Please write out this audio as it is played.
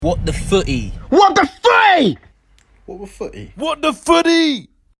What the footy? What the footy? What the footy? What the footy?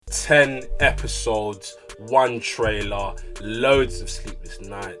 10 episodes, 1 trailer, loads of sleepless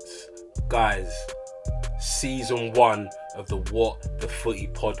nights. Guys, season 1 of the What the Footy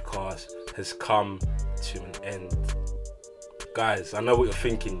podcast has come to an end. Guys, I know what you're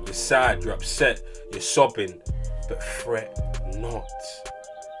thinking. You're sad, you're upset, you're sobbing, but fret not.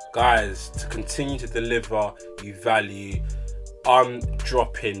 Guys, to continue to deliver you value, I'm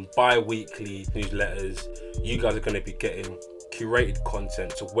dropping bi-weekly newsletters. You guys are going to be getting curated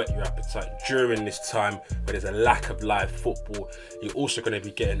content to whet your appetite during this time where there's a lack of live football. You're also going to be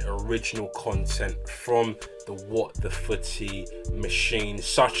getting original content from the What the Footy machine,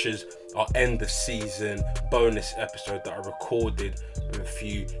 such as our end of season bonus episode that I recorded with a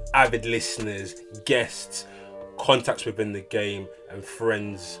few avid listeners, guests, contacts within the game and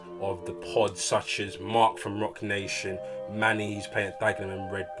friends of the pod, such as Mark from Rock Nation, Manny who's playing at Dagenham and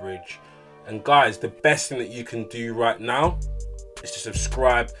Redbridge. And guys, the best thing that you can do right now is to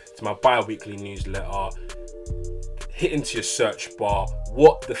subscribe to my bi-weekly newsletter. Hit into your search bar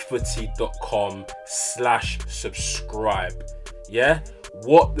whatthefooty.com/subscribe. Yeah,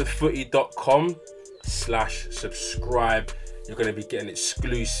 whatthefooty.com/subscribe. You're going to be getting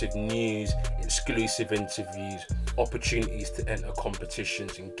exclusive news, exclusive interviews, opportunities to enter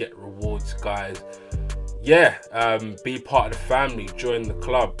competitions and get rewards, guys. Yeah, be part of the family, join the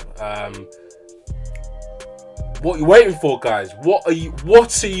club. What are you waiting for, guys? What are you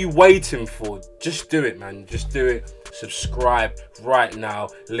waiting for? Just do it, man. Just do it. Subscribe right now.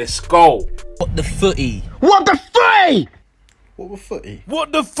 Let's go. What the footy? What the footy? What the footy?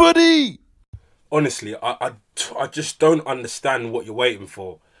 What the footy? Honestly, I just don't understand what you're waiting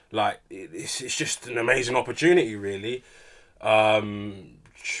for. Like, it's just an amazing opportunity, really. What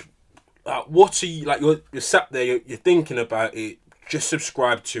are you, like, you're sat there, you're thinking about it. Just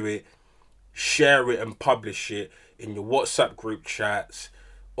subscribe to it, share it and publish it in your WhatsApp group chats,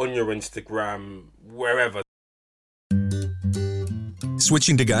 on your Instagram, wherever.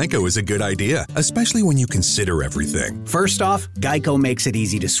 Switching to Geico is a good idea, especially when you consider everything. First off, Geico makes it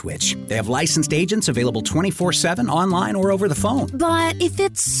easy to switch. They have licensed agents available 24/7 online or over the phone. But if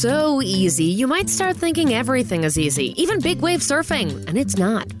it's so easy, you might start thinking everything is easy, even big wave surfing. And it's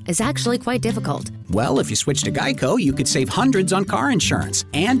not. It's actually quite difficult. Well, if you switch to Geico, you could save hundreds on car insurance.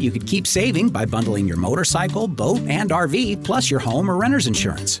 And you could keep saving by bundling your motorcycle, boat, and RV, plus your home or renter's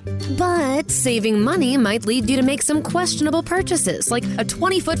insurance. But saving money might lead you to make some questionable purchases, like a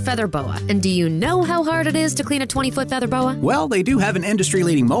 20-foot feather boa. And do you know how hard it is to clean a 20-foot feather boa? Well, they do have an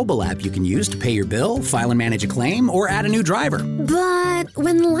industry-leading mobile app you can use to pay your bill, file and manage a claim, or add a new driver. But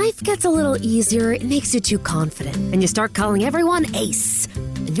when life gets a little easier, it makes you too confident. And you start calling everyone Ace.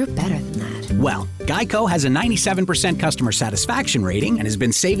 And you're better than that. Well, Geico has a 97% customer satisfaction rating and has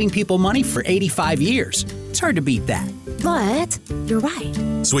been saving people money for 85 years. It's hard to beat that. But you're right.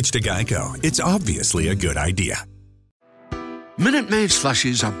 Switch to Geico. It's obviously a good idea. Minute Maid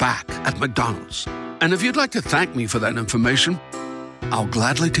slushies are back at McDonald's. And if you'd like to thank me for that information, I'll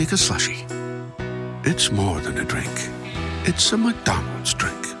gladly take a slushie. It's more than a drink. It's a McDonald's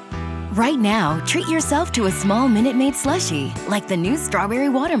drink. Right now, treat yourself to a small Minute Maid slushie, like the new strawberry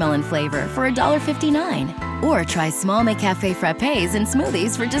watermelon flavor for $1.59. Or try small McCafe frappes and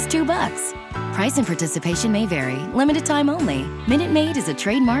smoothies for just $2. Price and participation may vary. Limited time only. Minute Maid is a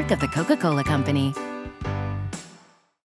trademark of the Coca-Cola Company.